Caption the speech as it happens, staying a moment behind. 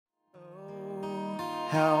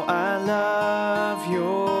How I love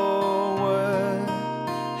your word,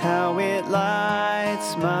 how it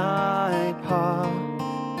lights my path,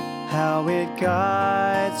 how it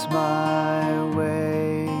guides my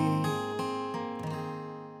way.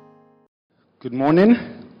 Good morning.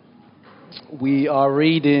 We are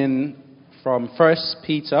reading from 1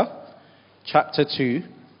 Peter chapter 2,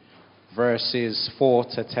 verses 4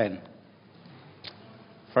 to 10.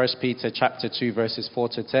 1 Peter chapter 2, verses 4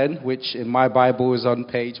 to 10, which in my Bible is on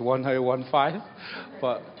page 1015,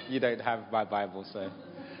 but you don't have my Bible, so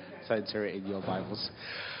enter it in your Bibles.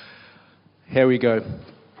 Here we go.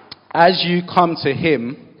 As you come to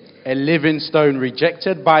him, a living stone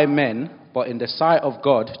rejected by men, but in the sight of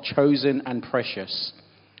God, chosen and precious.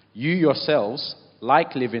 You yourselves,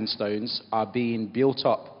 like living stones, are being built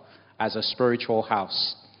up as a spiritual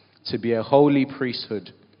house, to be a holy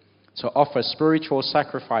priesthood, to offer spiritual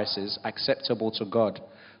sacrifices acceptable to God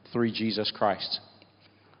through Jesus Christ.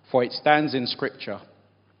 For it stands in Scripture,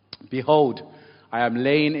 "Behold, I am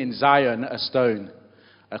laying in Zion a stone,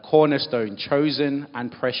 a cornerstone, chosen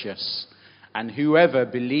and precious, and whoever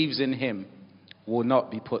believes in him will not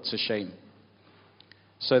be put to shame."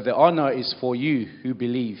 So the honor is for you who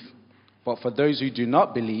believe, but for those who do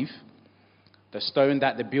not believe, the stone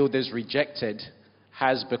that the builders rejected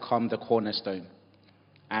has become the cornerstone,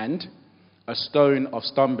 and a stone of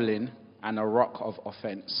stumbling and a rock of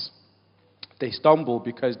offense. They stumble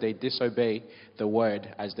because they disobey the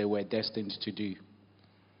word as they were destined to do.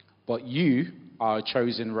 But you are a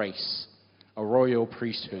chosen race, a royal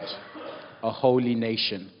priesthood, a holy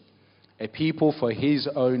nation, a people for his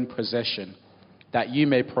own possession, that you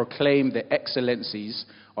may proclaim the excellencies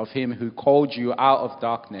of him who called you out of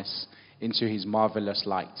darkness into his marvelous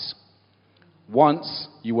light. Once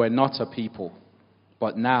you were not a people,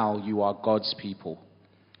 but now you are God's people.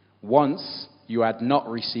 Once you had not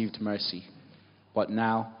received mercy, but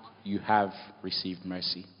now you have received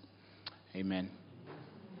mercy. Amen.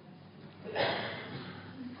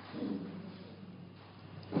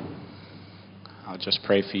 I'll just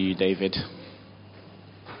pray for you, David.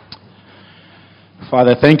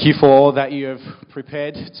 Father, thank you for all that you have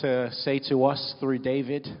prepared to say to us through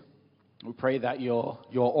David. We pray that your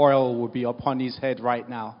oil will be upon his head right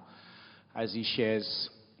now as he shares.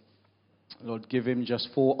 Lord, give him just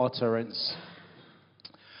full utterance.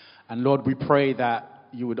 And Lord, we pray that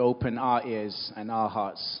you would open our ears and our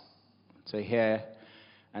hearts to hear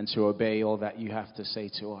and to obey all that you have to say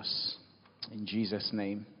to us. In Jesus'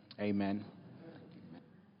 name, amen.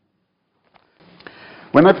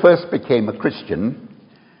 When I first became a Christian,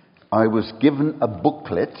 I was given a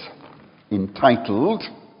booklet entitled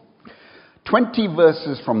 20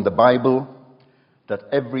 Verses from the Bible that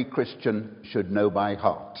Every Christian Should Know by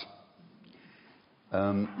Heart.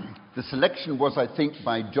 The selection was, I think,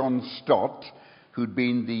 by John Stott, who'd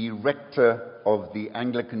been the rector of the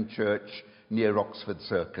Anglican Church near Oxford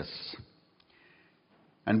Circus.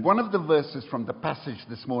 And one of the verses from the passage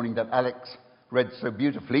this morning that Alex read so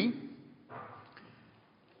beautifully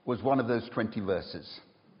was one of those 20 verses.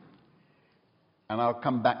 And I'll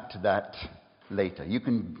come back to that later. You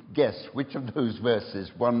can guess which of those verses,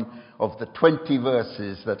 one of the 20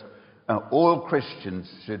 verses that all Christians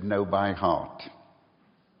should know by heart.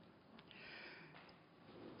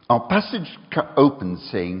 Our passage opens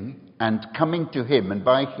saying, "And coming to him," and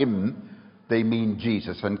by him they mean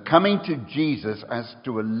Jesus, "and coming to Jesus as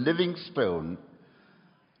to a living stone,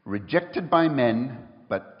 rejected by men,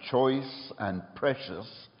 but choice and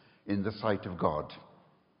precious in the sight of God."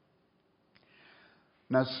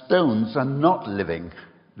 Now, stones are not living.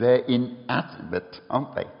 They're inanimate,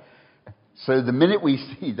 aren't they? So the minute we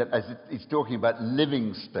see that as it's talking about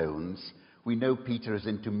living stones, we know Peter is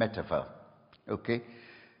into metaphor. Okay?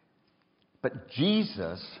 But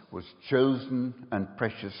Jesus was chosen and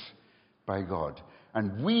precious by God.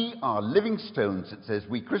 And we are living stones, it says.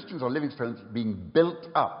 We Christians are living stones being built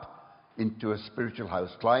up into a spiritual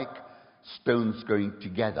house, like stones going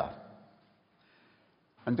together.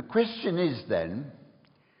 And the question is then,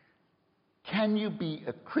 can you be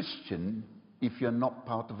a Christian if you're not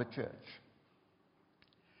part of a church?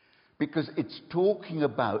 Because it's talking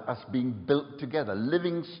about us being built together,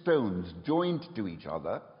 living stones joined to each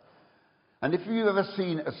other. And if you've ever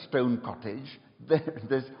seen a stone cottage,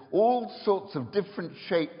 there's all sorts of different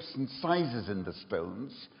shapes and sizes in the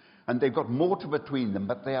stones, and they've got mortar between them,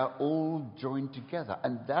 but they are all joined together.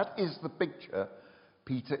 And that is the picture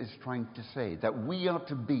Peter is trying to say, that we are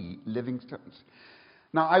to be living stones.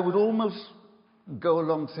 Now, I would almost go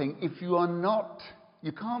along saying, if you are not,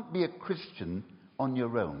 you can't be a Christian on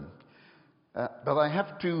your own. But I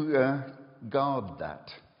have to guard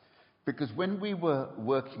that. Because when we were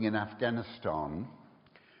working in Afghanistan,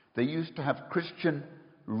 they used to have Christian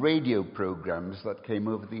radio programs that came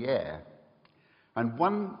over the air. And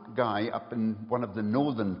one guy up in one of the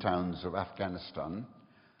northern towns of Afghanistan,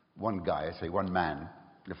 one guy, I say one man,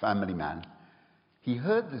 a family man, he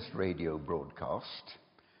heard this radio broadcast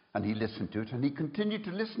and he listened to it, and he continued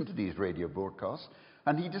to listen to these radio broadcasts,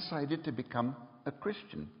 and he decided to become a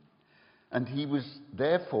Christian. And he was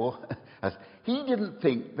therefore, he didn't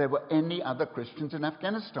think there were any other Christians in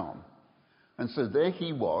Afghanistan. And so there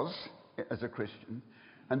he was as a Christian.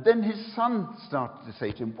 And then his son started to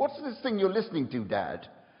say to him, "What's this thing you're listening to, Dad?"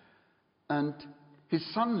 And his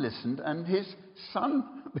son listened, and his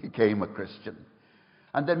son became a Christian.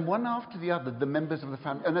 And then one after the other, the members of the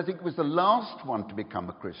family, and I think it was the last one to become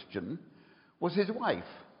a Christian, was his wife.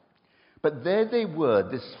 But there they were,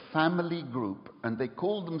 this family group, and they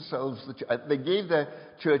called themselves, they gave their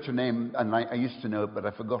church a name, and I used to know it, but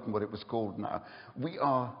I've forgotten what it was called now. We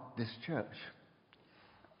are this church.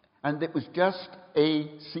 And it was just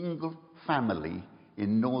a single family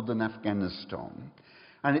in northern Afghanistan.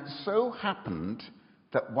 And it so happened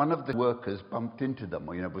that one of the workers bumped into them,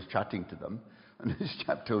 or, was chatting to them, and this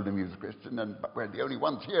chap told him he was a Christian, and we're the only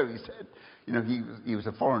ones here, he said. He was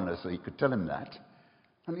a foreigner, so he could tell him that.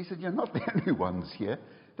 And he said, "You're not the only ones here.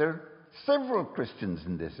 There are several Christians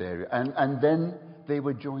in this area." And then they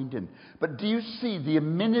were joined in. But do you see, the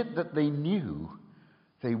minute that they knew,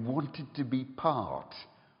 they wanted to be part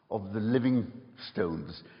of the living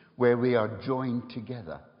stones where we are joined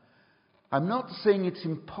together. I'm not saying it's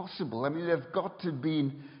impossible. I mean, there have got to have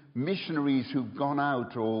been missionaries who've gone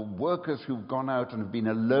out, or workers who've gone out and have been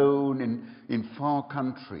alone in far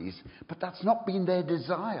countries, but that's not been their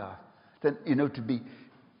desire. That, to be...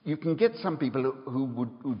 You can get some people who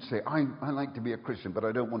would say, I like to be a Christian, but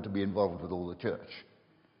I don't want to be involved with all the church.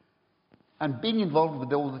 And being involved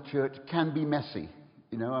with all the church can be messy.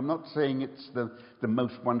 I'm not saying it's the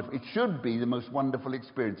most wonderful. It should be the most wonderful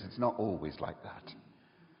experience. It's not always like that.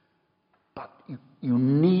 But you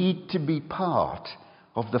need to be part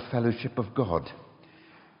of the fellowship of God.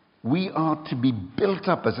 We are to be built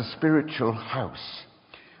up as a spiritual house.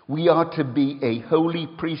 We are to be a holy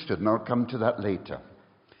priesthood, and I'll come to that later.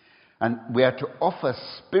 And we are to offer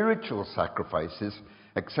spiritual sacrifices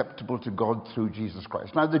acceptable to God through Jesus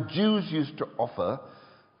Christ. Now, the Jews used to offer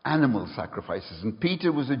animal sacrifices, and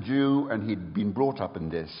Peter was a Jew, and he'd been brought up in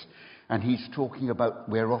this, and he's talking about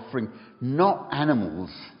we're offering not animals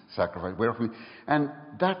sacrifice, we're offering, and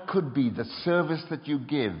that could be the service that you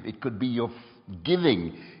give, it could be your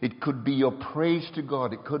giving, it could be your praise to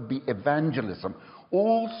God, it could be evangelism,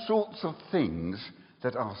 all sorts of things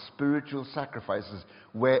that are spiritual sacrifices,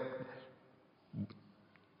 where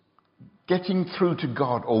getting through to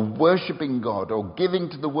God, or worshipping God, or giving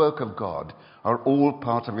to the work of God are all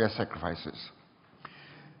part of your sacrifices.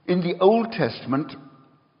 In the Old Testament,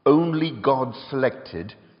 only God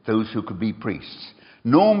selected those who could be priests.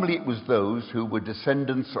 Normally it was those who were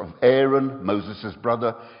descendants of Aaron, Moses'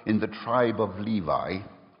 brother, in the tribe of Levi,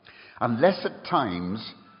 unless at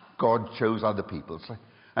times God chose other people.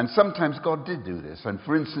 And sometimes God did do this. And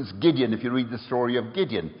for instance, Gideon, if you read the story of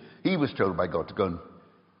Gideon, he was told by God to go and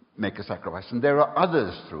make a sacrifice. And there are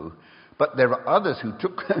others through. But there are others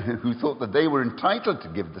who thought that they were entitled to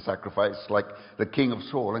give the sacrifice, like the king of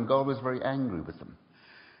Saul, and God was very angry with them.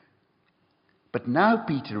 But now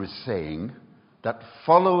Peter is saying that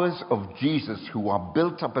followers of Jesus who are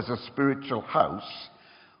built up as a spiritual house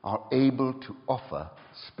are able to offer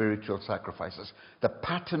spiritual sacrifices. The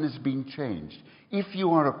pattern is being changed. If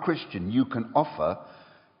you are a Christian, you can offer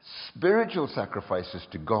spiritual sacrifices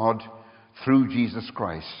to God through Jesus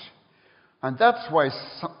Christ. And that's why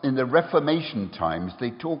in the Reformation times they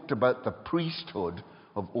talked about the priesthood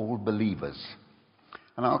of all believers.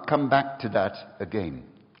 And I'll come back to that again.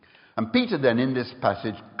 And Peter then in this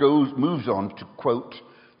passage moves on to quote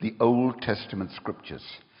the Old Testament scriptures.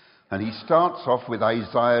 And he starts off with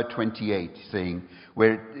Isaiah 28, saying,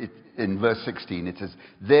 in verse 16 it says,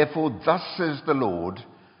 "Therefore thus says the Lord,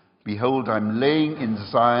 behold, I'm laying in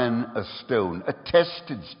Zion a stone, a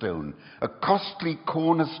tested stone, a costly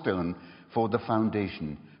cornerstone for the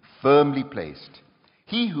foundation, firmly placed.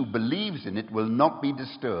 He who believes in it will not be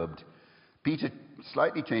disturbed." Peter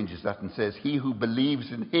slightly changes that and says, "He who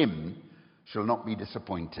believes in him shall not be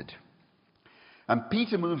disappointed." And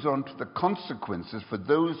Peter moves on to the consequences for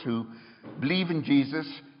those who believe in Jesus.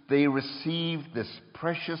 They receive this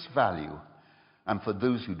precious value. And for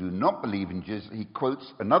those who do not believe in Jesus, he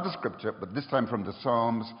quotes another scripture, but this time from the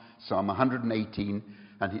Psalms, Psalm 118,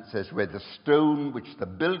 and it says, "Where the stone which the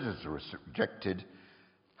builders rejected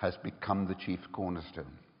has become the chief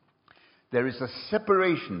cornerstone." There is a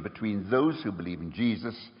separation between those who believe in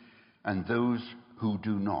Jesus and those who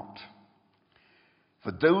do not.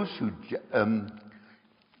 For those who,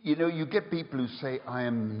 you get people who say, I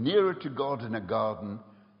am nearer to God in a garden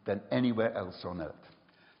than anywhere else on earth.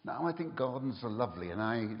 Now, I think gardens are lovely, and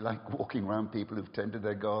I like walking around people who've tended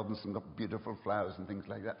their gardens and got beautiful flowers and things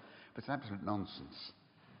like that. But it's absolute nonsense.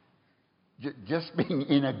 Just being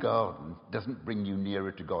in a garden doesn't bring you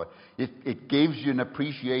nearer to God. It gives you an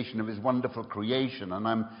appreciation of His wonderful creation, and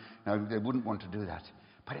I wouldn't want to do that.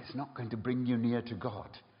 But it's not going to bring you near to God.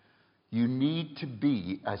 You need to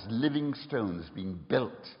be as living stones being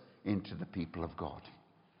built into the people of God.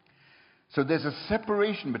 So there's a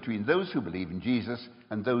separation between those who believe in Jesus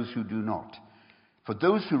and those who do not. For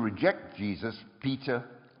those who reject Jesus, Peter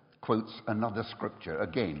quotes another scripture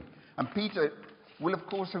again. And Peter will, of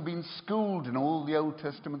course, have been schooled in all the Old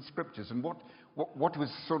Testament scriptures. And what was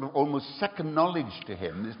sort of almost second knowledge to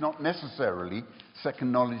him is not necessarily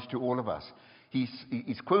second knowledge to all of us.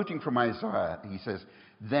 He's quoting from Isaiah. He says,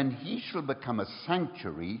 "Then he shall become a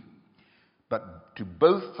sanctuary, but to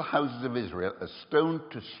both the houses of Israel, a stone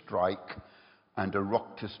to strike and a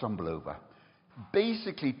rock to stumble over."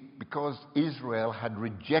 Basically, because Israel had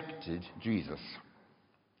rejected Jesus.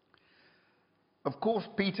 Of course,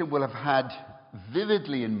 Peter will have had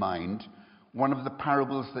vividly in mind one of the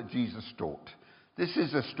parables that Jesus taught. This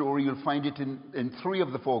is a story, you'll find it in 3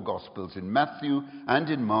 of the 4 Gospels, in Matthew and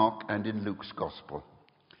in Mark and in Luke's Gospel.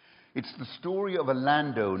 It's the story of a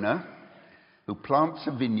landowner who plants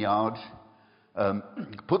a vineyard,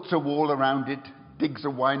 puts a wall around it, digs a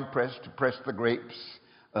wine press to press the grapes,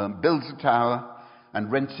 builds a tower,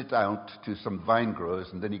 and rents it out to some vine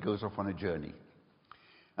growers, and then he goes off on a journey.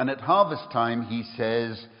 And at harvest time, he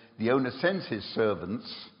says, the owner sends his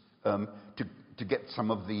servants to get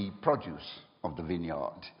some of the produce of the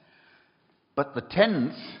vineyard. But the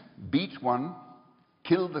tenants beat one,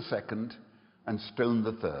 kill the second, and stone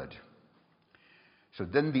the third. So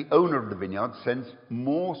then the owner of the vineyard sends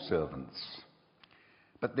more servants,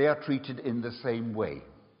 but they are treated in the same way.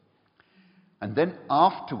 And then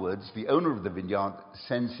afterwards, the owner of the vineyard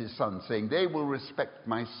sends his son, saying, they will respect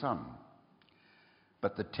my son.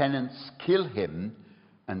 But the tenants kill him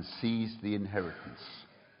and seize the inheritance.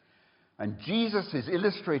 And Jesus is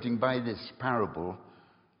illustrating by this parable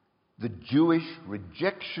the Jewish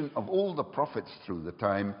rejection of all the prophets through the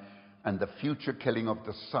time and the future killing of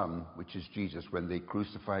the Son, which is Jesus, when they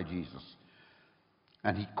crucify Jesus.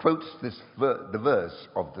 And he quotes the verse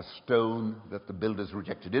of the stone that the builders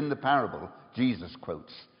rejected. In the parable, Jesus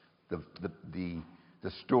quotes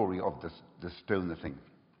the story of the stone thing.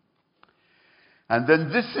 And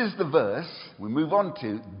then this is the verse, we move on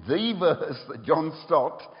to the verse that John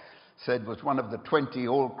Stott said was one of the 20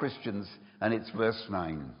 all Christians, and it's verse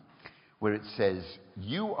 9, where it says,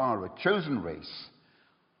 you are a chosen race,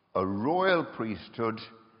 a royal priesthood,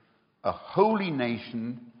 a holy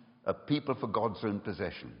nation, a people for God's own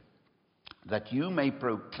possession, that you may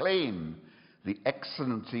proclaim the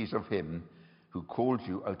excellencies of him who called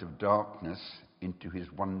you out of darkness into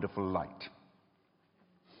his wonderful light.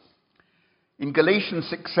 In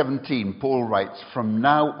Galatians 6:17, Paul writes, from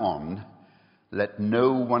now on, let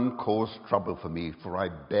no one cause trouble for me, for I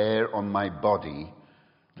bear on my body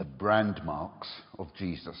the brand marks of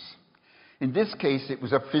Jesus. In this case, it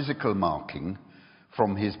was a physical marking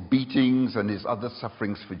from his beatings and his other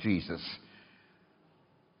sufferings for Jesus.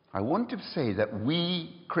 I want to say that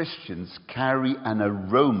we Christians carry an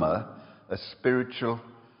aroma, a spiritual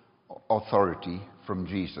authority from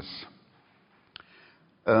Jesus.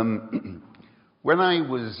 When I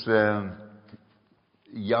was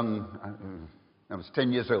young, I was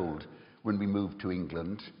 10 years old when we moved to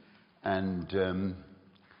England, and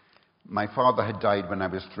my father had died when I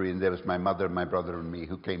was 3, and there was my mother, my brother, and me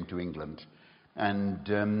who came to England.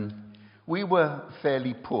 And we were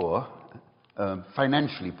fairly poor,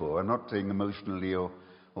 financially poor. I'm not saying emotionally or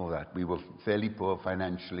all that. We were fairly poor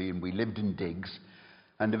financially, and we lived in digs.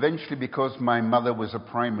 And eventually, because my mother was a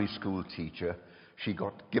primary school teacher, she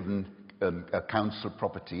got given a council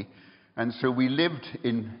property. And so we lived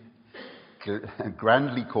in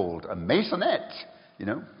grandly called a maisonette,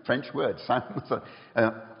 French word,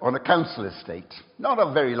 on a council estate. Not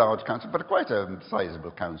a very large council, but quite a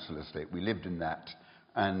sizable council estate. We lived in that.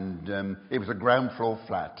 And it was a ground floor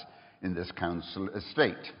flat in this council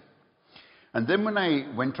estate. And then when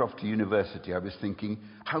I went off to university, I was thinking,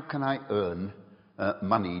 how can I earn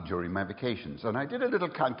money during my vacations? And I did a little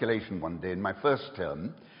calculation one day in my first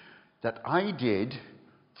term that I did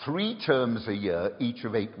 3 terms a year, each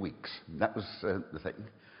of 8 weeks. That was the thing.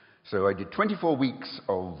 So I did 24 weeks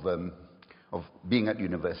of being at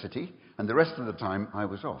university, and the rest of the time I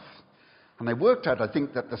was off. And I worked out, I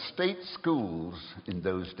think, that the state schools in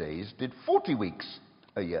those days did 40 weeks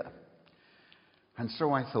a year. And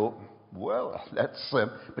so I thought, well, that's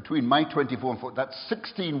between my 24 and 40, that's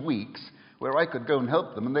 16 weeks where I could go and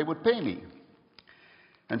help them and they would pay me.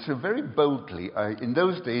 And so very boldly, in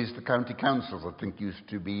those days, the county councils, I think, used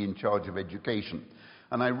to be in charge of education.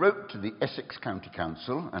 And I wrote to the Essex County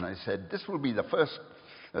Council and I said, this will be the first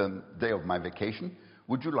day of my vacation.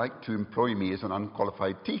 Would you like to employ me as an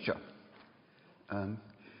unqualified teacher?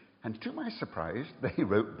 And to my surprise, they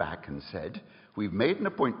wrote back and said, we've made an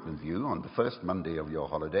appointment with you on the first Monday of your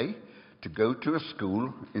holiday to go to a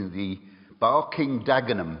school in the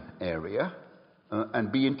Barking-Dagenham area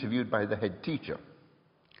and be interviewed by the head teacher.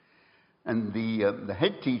 And the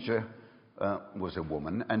head teacher was a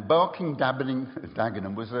woman, and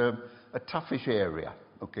Barking-Dagenham was a toughish area,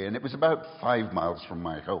 okay, and it was about 5 miles from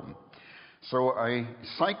my home. So I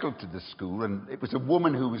cycled to the school, and it was a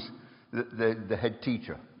woman who was the head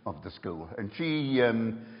teacher of the school. And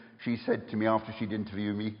she said to me after she'd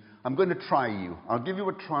interviewed me, I'm going to try you. I'll give you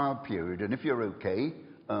a trial period, and if you're okay,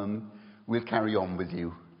 we'll carry on with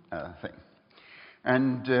you thing.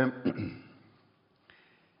 And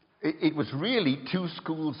it was really 2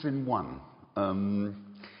 schools in one.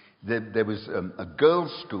 There was a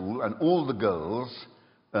girls' school, and all the girls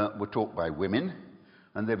were taught by women,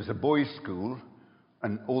 and there was a boys' school,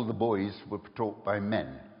 and all the boys were taught by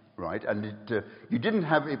men. Right, and you didn't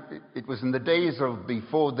have it. It was in the days of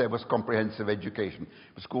before there was comprehensive education.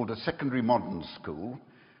 It was called a secondary modern school,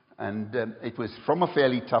 and it was from a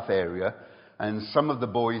fairly tough area. And some of the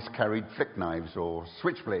boys carried flick knives or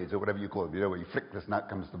switchblades or whatever you call them. You know, where you flick this and out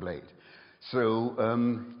comes the blade. So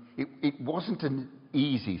it wasn't an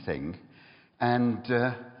easy thing, and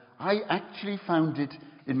I actually found it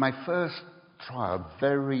in my first trial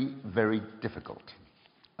very, very difficult.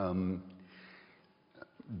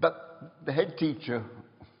 But the head teacher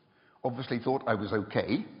obviously thought I was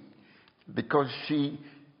okay, because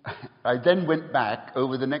I then went back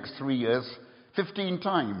over the next 3 years 15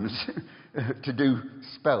 times to do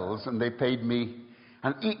spells, and they paid me.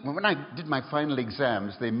 And when I did my final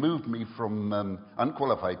exams, they moved me from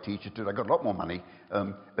unqualified teacher to, I got a lot more money,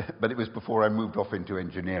 but it was before I moved off into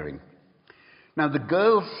engineering. Now, the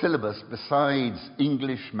girls' syllabus, besides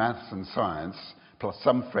English, maths, and science, plus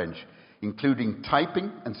some French, including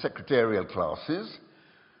typing and secretarial classes,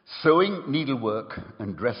 sewing, needlework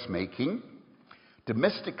and dressmaking,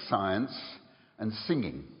 domestic science and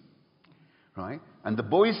singing, right? And the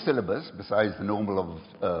boys' syllabus, besides the normal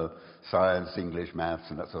of science, English, maths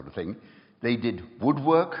and that sort of thing, they did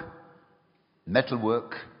woodwork,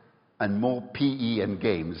 metalwork and more PE and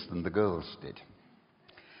games than the girls did.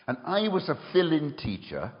 And I was a fill-in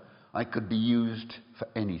teacher. I could be used for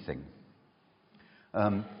anything.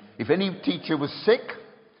 If any teacher was sick,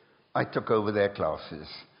 I took over their classes.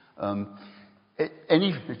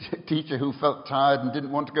 Any teacher who felt tired and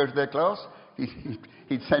didn't want to go to their class,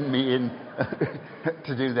 he'd send me in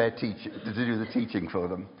to do the teaching for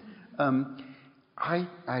them.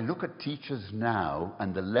 I look at teachers now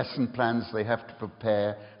and the lesson plans they have to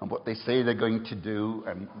prepare and what they say they're going to do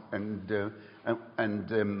and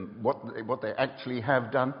what they actually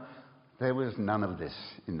have done. There was none of this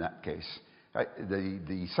in that case.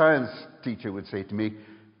 The science teacher would say to me,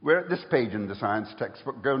 we're at this page in the science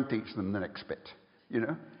textbook, go and teach them the next bit, you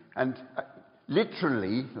know. And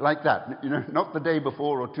literally like that, you know, not the day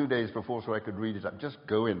before or 2 days before so I could read it up, just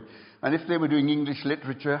go in. And if they were doing English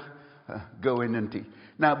literature, go in and teach.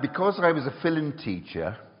 Now, because I was a fill-in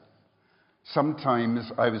teacher,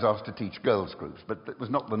 sometimes I was asked to teach girls' groups, but it was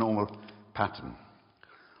not the normal pattern.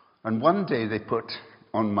 And one day they put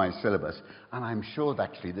on my syllabus, and I'm sure that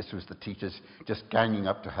actually this was the teachers just ganging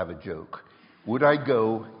up to have a joke, would I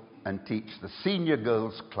go and teach the senior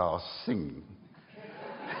girls' class singing?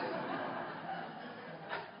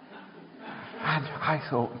 And I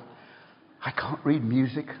thought, I can't read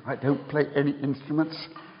music, I don't play any instruments,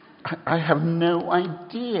 I have no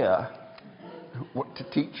idea what to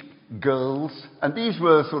teach girls. And these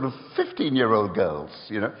were sort of 15-year-old girls,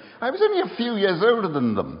 you know. I was only a few years older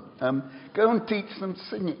than them. Go and teach them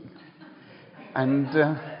singing. And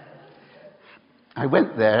I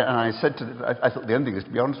went there and I said to them, I thought the only thing is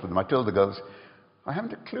to be honest with them. I told the girls, I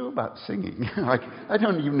haven't a clue about singing. I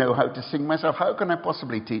don't even know how to sing myself. How can I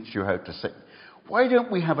possibly teach you how to sing? Why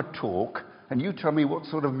don't we have a talk and you tell me what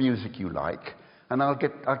sort of music you like and I'll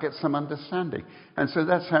get some understanding. And so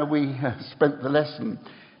that's how we spent the lesson.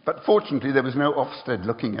 But fortunately, there was no Ofsted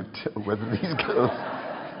looking at whether these girls...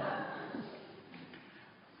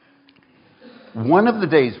 One of the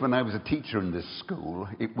days when I was a teacher in this school,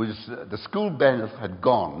 it was the school bell had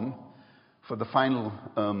gone, for the final,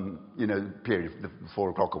 period, the 4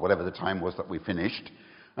 o'clock or whatever the time was that we finished.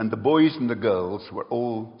 And the boys and the girls were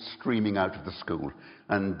all streaming out of the school.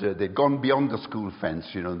 And they'd gone beyond the school fence,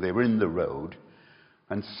 they were in the road.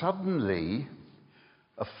 And suddenly,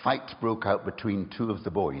 a fight broke out between 2 of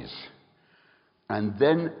the boys. And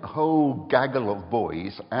then a whole gaggle of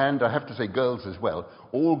boys, and I have to say girls as well,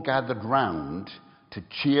 all gathered round to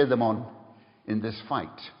cheer them on in this fight.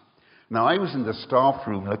 Now, I was in the staff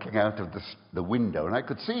room looking out of the window, and I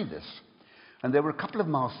could see this. And there were a couple of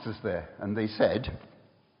masters there, and they said,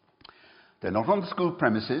 they're not on the school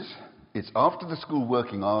premises, it's after the school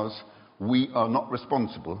working hours, we are not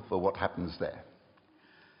responsible for what happens there.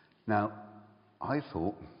 Now, I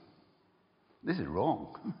thought, this is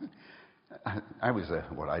wrong. I was a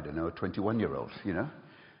 21-year-old,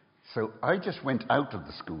 So I just went out of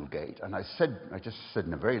the school gate, and I just said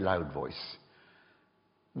in a very loud voice,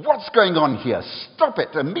 "What's going on here? Stop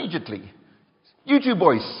it immediately. You 2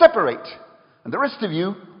 boys, separate. And the rest of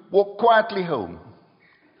you, walk quietly home."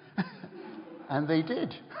 And they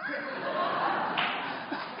did.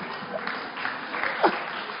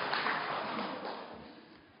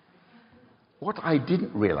 What I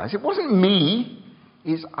didn't realize, it wasn't me,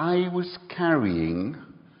 is I was carrying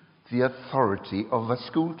the authority of a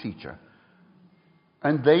school teacher.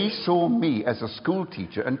 And they saw me as a school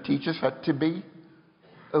teacher, and teachers had to be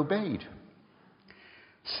obeyed.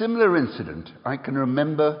 Similar incident. I can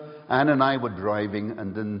remember Anne and I were driving,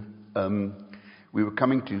 and then we were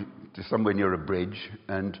coming to somewhere near a bridge,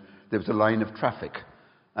 and there was a line of traffic.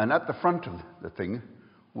 And at the front of the thing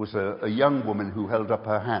was a young woman who held up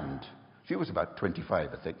her hand. She was about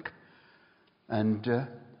 25, I think. And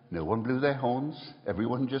no one blew their horns.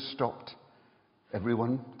 Everyone just stopped.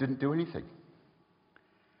 Everyone didn't do anything.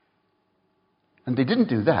 And they didn't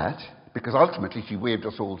do that because ultimately she waved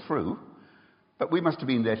us all through. But we must have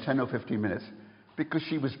been there 10 or 15 minutes because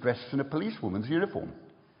she was dressed in a policewoman's uniform.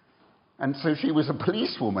 And so she was a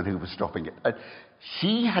policewoman who was stopping it. It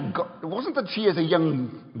wasn't that she as a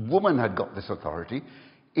young woman had got this authority.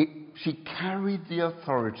 She carried the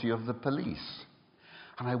authority of the police.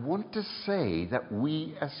 And I want to say that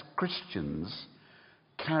we as Christians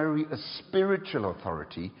carry a spiritual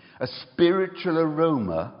authority, a spiritual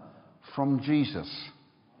aroma from Jesus.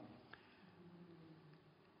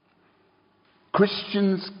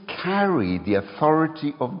 Christians carry the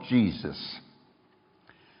authority of Jesus.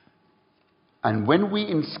 And when we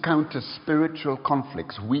encounter spiritual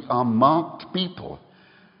conflicts, we are marked people,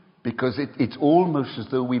 because it's almost as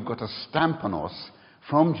though we've got a stamp on us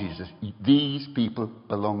from Jesus. These people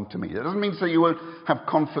belong to me. That doesn't mean so you won't have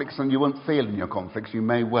conflicts and you won't fail in your conflicts. You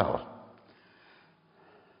may well.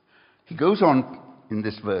 He goes on in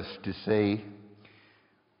this verse to say,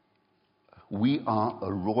 we are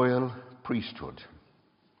a royal priesthood.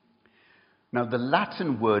 Now, the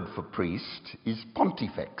Latin word for priest is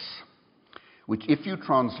pontifex, which, if you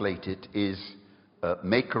translate it, is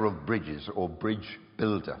maker of bridges or bridge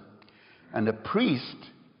builder. And a priest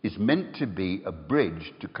is meant to be a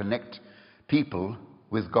bridge to connect people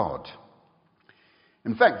with God.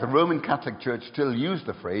 In fact, the Roman Catholic Church still use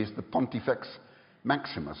the phrase the Pontifex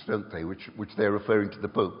Maximus, don't they, which they're referring to the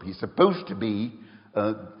Pope. He's supposed to be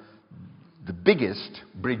the biggest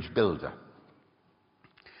bridge builder.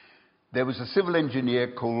 There was a civil engineer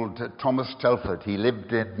called Thomas Telford. He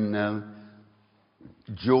lived in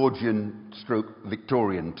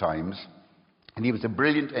Georgian/Victorian times, and he was a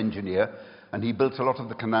brilliant engineer, and he built a lot of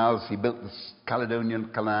the canals. He built the Caledonian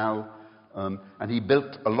Canal, and he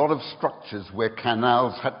built a lot of structures where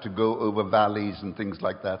canals had to go over valleys and things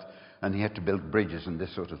like that, and he had to build bridges and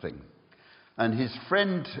this sort of thing. And his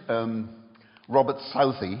friend Robert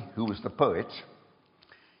Southey, who was the poet,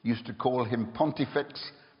 used to call him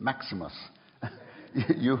Pontifex Maximus.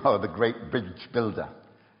 You are the great bridge builder.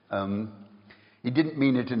 He didn't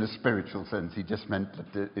mean it in a spiritual sense. He just meant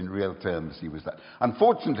that in real terms he was that.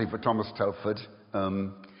 Unfortunately for Thomas Telford,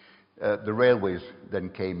 the railways then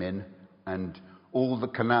came in, and all the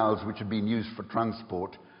canals which had been used for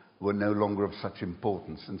transport were no longer of such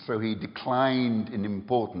importance. And so he declined in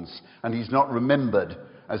importance, and he's not remembered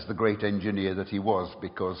as the great engineer that he was,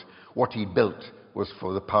 because what he built was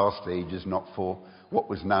for the past ages, not for what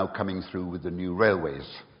was now coming through with the new railways.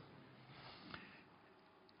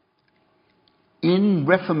 In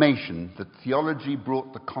Reformation, the theology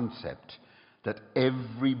brought the concept that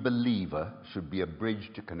every believer should be a bridge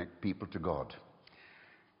to connect people to God.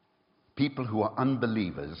 People who are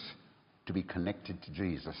unbelievers to be connected to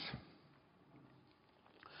Jesus.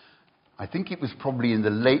 I think it was probably in the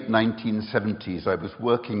late 1970s. I was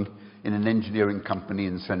working in an engineering company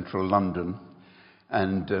in central London,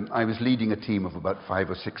 and I was leading a team of about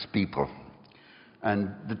 5 or 6 people.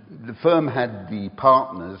 And the firm had the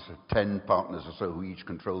partners, 10 partners or so, who each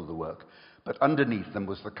controlled the work. But underneath them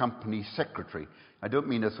was the company secretary. I don't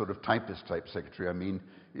mean a sort of typist-type secretary. I mean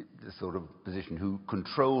the sort of position who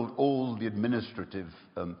controlled all the administrative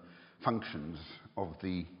functions of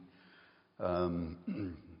the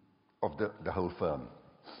whole firm.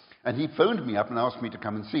 And he phoned me up and asked me to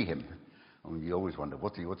come and see him. And you always wonder,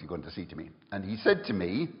 what's he going to say to me? And he said to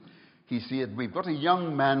me, he said, we've got a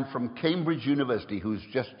young man from Cambridge University who's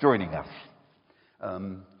just joining us.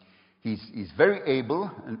 He's very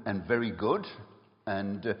able and very good,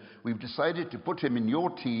 and we've decided to put him in your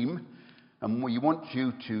team, and we want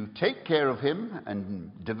you to take care of him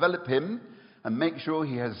and develop him and make sure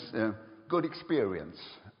he has good experience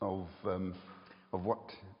of what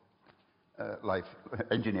life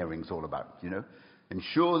engineering's all about, you know.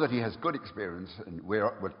 Ensure that he has good experience, and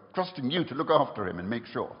we're trusting you to look after him and make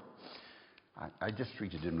sure. I just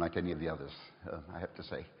treated him like any of the others, I have to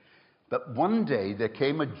say. But one day there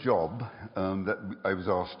came a job that I was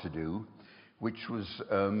asked to do, which was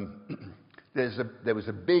there was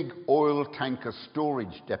a big oil tanker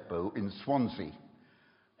storage depot in Swansea,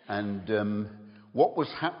 and what was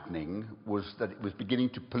happening was that it was beginning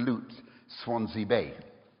to pollute Swansea Bay.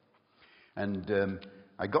 And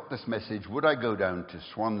I got this message, would I go down to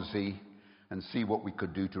Swansea and see what we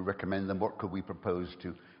could do to recommend them, what could we propose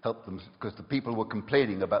to help them, because the people were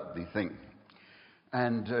complaining about the thing.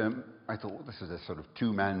 And I thought, well, this is a sort of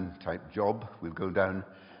two-man type job. We'll go down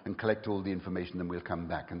and collect all the information, then we'll come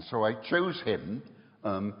back. And so I chose him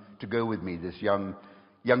to go with me, this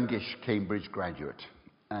youngish Cambridge graduate.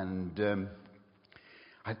 And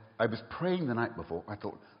I was praying the night before. I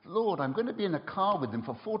thought, Lord, I'm going to be in a car with him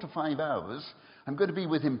for 4 to 5 hours. I'm going to be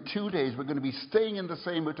with him 2 days. We're going to be staying in the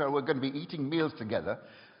same hotel. We're going to be eating meals together.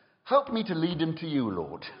 Help me to lead him to you,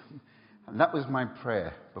 Lord. And that was my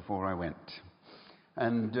prayer before I went.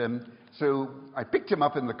 And so I picked him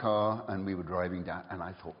up in the car, and we were driving down, and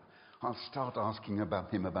I thought, I'll start asking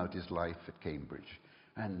him about his life at Cambridge.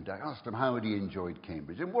 And I asked him how had he enjoyed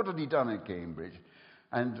Cambridge, and what had he done at Cambridge.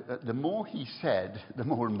 And the more he said, the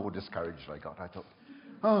more and more discouraged I got. I thought,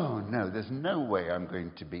 oh, no, there's no way I'm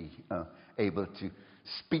going to be able to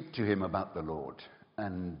speak to him about the Lord.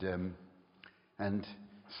 And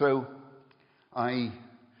so I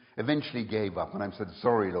eventually gave up, and I said,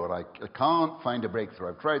 sorry, Lord, I can't find a breakthrough.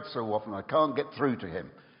 I've tried so often, I can't get through to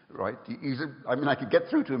him, right? I could get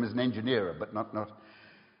through to him as an engineer, but not.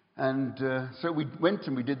 And so we went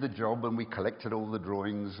and we did the job, and we collected all the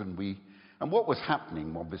drawings, and what was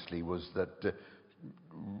happening, obviously, was that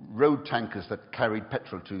road tankers that carried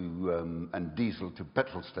petrol to and diesel to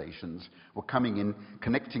petrol stations were coming in,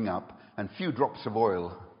 connecting up, and few drops of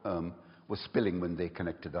oil were spilling when they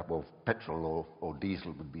connected up, or petrol or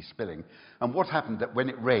diesel would be spilling. And what happened, that when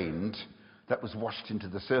it rained, that was washed into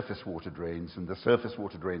the surface water drains, and the surface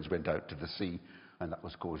water drains went out to the sea, and that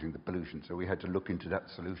was causing the pollution. So we had to look into that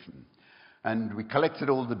solution. And we collected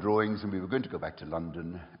all the drawings, and we were going to go back to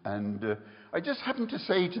London. And I just happened to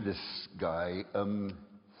say to this guy,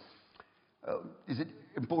 is it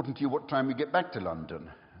important to you what time we get back to London?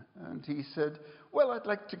 And he said, well, I'd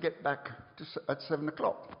like to get back at 7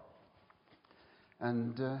 o'clock.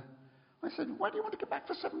 And I said, why do you want to get back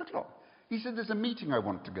for 7 o'clock? He said, there's a meeting I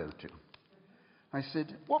want to go to. I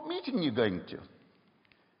said, what meeting are you going to?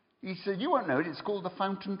 He said, you won't know it. It's called the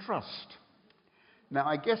Fountain Trust. Now,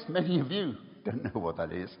 I guess many of you don't know what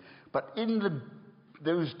that is, but in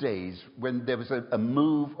those days when there was a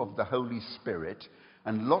move of the Holy Spirit,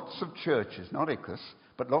 and lots of churches, not ICUS,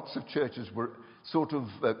 but lots of churches were sort of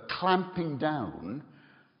clamping down,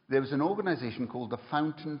 there was an organization called the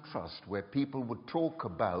Fountain Trust, where people would talk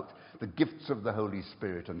about the gifts of the Holy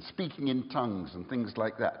Spirit and speaking in tongues and things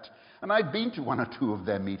like that. And I'd been to 1 or 2 of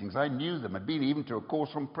their meetings. I knew them. I'd been even to a course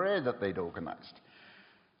on prayer that they'd organized.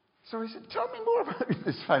 So I said, tell me more about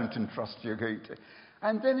this Fountain Trust you're going to.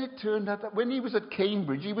 And then it turned out that when he was at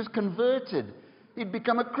Cambridge, he was converted. He'd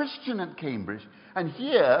become a Christian at Cambridge. And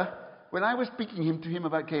here, when I was speaking to him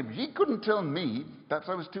about Cambridge, he couldn't tell me, perhaps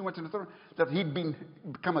I was too much in authority, that he'd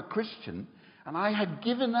become a Christian, and I had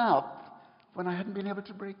given up when I hadn't been able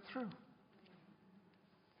to break through.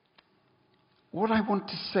 What I want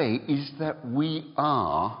to say is that we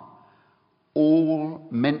are all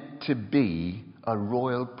meant to be a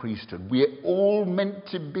royal priesthood. We're all meant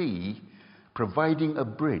to be providing a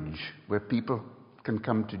bridge where people can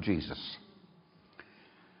come to Jesus.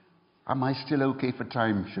 Am I still okay for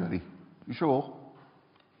time, Shirley? You sure?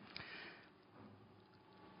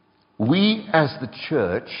 We as the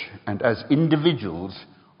church and as individuals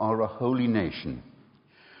are a holy nation.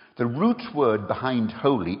 The root word behind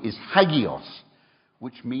holy is hagios,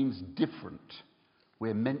 which means different.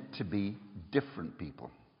 We're meant to be different people.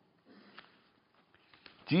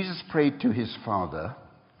 Jesus prayed to his Father,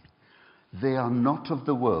 "They are not of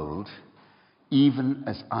the world, even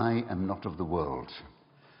as I am not of the world.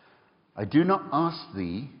 I do not ask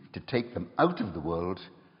thee to take them out of the world,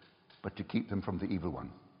 but to keep them from the evil one."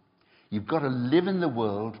 You've got to live in the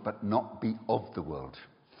world, but not be of the world.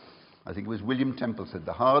 I think it was William Temple said,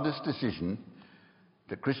 the hardest decision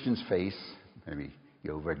that Christians face, maybe he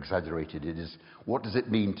over-exaggerated it, is what does it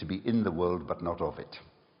mean to be in the world, but not of it?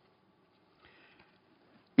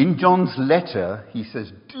 In John's letter, he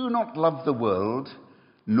says, "Do not love the world,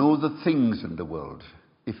 nor the things in the world.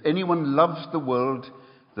 If anyone loves the world,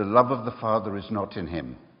 the love of the Father is not in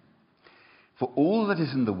him. For all that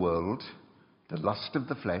is in the world, the lust of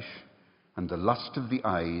the flesh, and the lust of the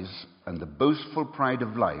eyes, and the boastful pride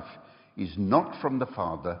of life, is not from the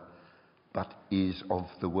Father, but is of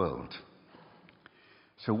the world."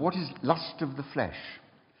 So what is lust of the flesh?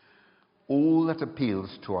 All that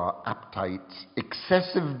appeals to our appetites,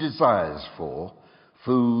 excessive desires for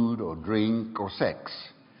food or drink or sex.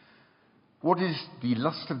 What is the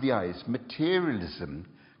lust of the eyes? Materialism,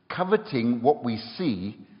 coveting what we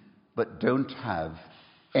see but don't have,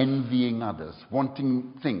 envying others,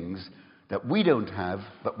 wanting things that we don't have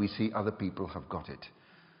but we see other people have got it.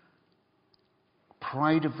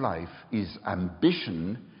 Pride of life is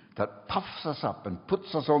ambition that puffs us up and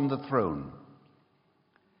puts us on the throne.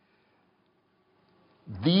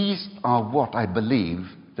 These are what I believe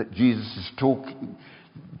that Jesus is talking,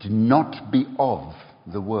 to not be of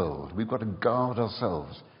the world. We've got to guard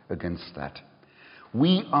ourselves against that.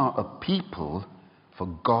 We are a people for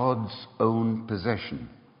God's own possession.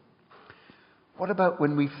 What about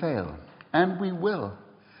when we fail? And we will.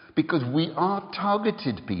 Because we are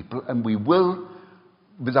targeted people, and we will,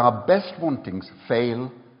 with our best wantings,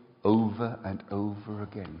 fail over and over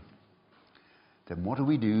again. Then what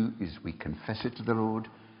do? Is we confess it to the Lord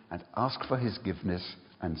and ask for his forgiveness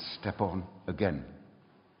and step on again.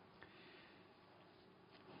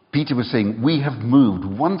 Peter was saying, we have moved.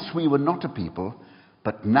 Once we were not a people,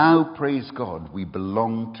 but now, praise God, we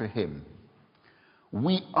belong to him.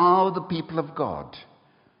 We are the people of God.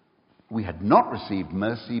 We had not received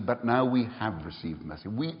mercy, but now we have received mercy.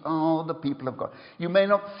 We are the people of God. You may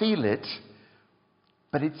not feel it,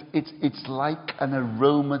 but it's like an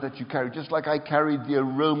aroma that you carry. Just like I carried the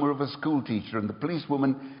aroma of a school teacher and the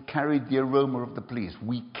policewoman carried the aroma of the police.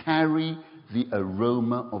 We carry the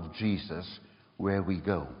aroma of Jesus where we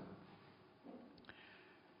go.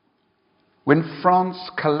 When France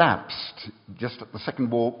collapsed, just at the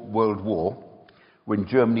Second World War, when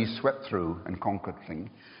Germany swept through and conquered things,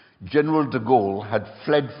 General de Gaulle had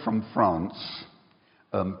fled from France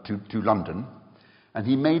to London, and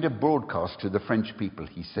he made a broadcast to the French people.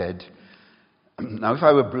 He said, now if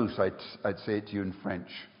I were Bruce, I'd say it to you in French,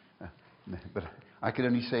 but I can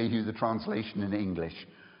only say to you the translation in English.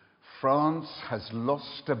 France has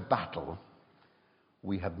lost a battle.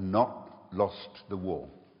 We have not lost the war.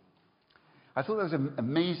 I thought that was an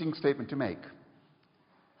amazing statement to make.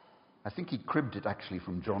 I think he cribbed it actually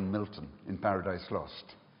from John Milton in Paradise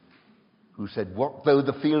Lost, who said, "What though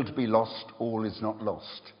the field be lost, all is not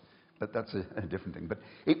lost." But that's a different thing. But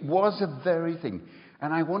it was a very thing.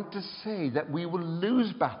 And I want to say that we will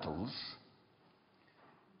lose battles,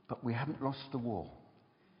 but we haven't lost the war.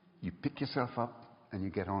 You pick yourself up and you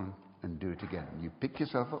get on and do it again. You pick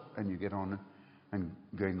yourself up and you get on and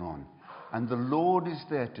going on. And the Lord is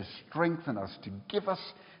there to strengthen us, to give us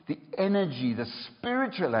the energy, the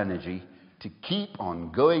spiritual energy, to keep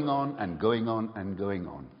on going on and going on and going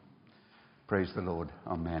on. Praise the Lord.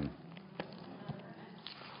 Amen.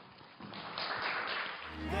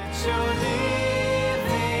 Let your